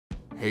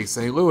Hey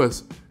St.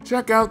 Louis,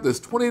 check out this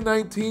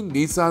 2019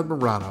 Nissan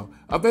Murano,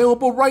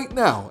 available right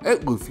now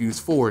at Lou Fusz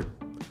Ford.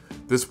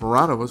 This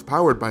Murano is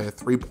powered by a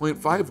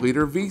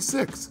 3.5-liter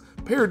V6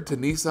 paired to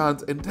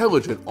Nissan's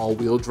intelligent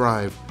all-wheel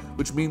drive,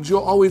 which means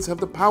you'll always have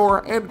the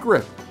power and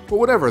grip for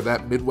whatever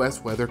that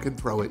Midwest weather can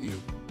throw at you.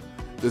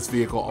 This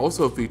vehicle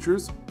also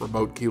features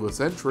remote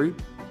keyless entry,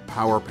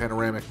 power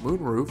panoramic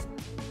moonroof,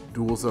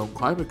 dual-zone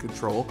climate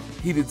control,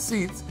 heated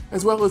seats,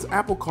 as well as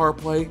Apple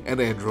CarPlay and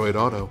Android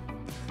Auto.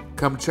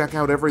 Come check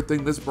out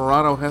everything this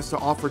Murano has to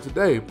offer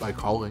today by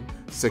calling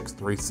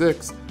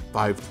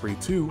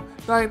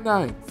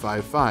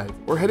 636-532-9955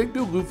 or heading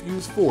to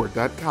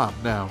loufuszford.com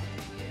now.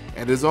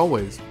 And as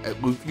always,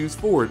 at Lou Fusz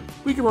Ford,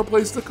 we can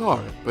replace the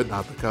car, but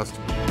not the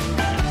customer.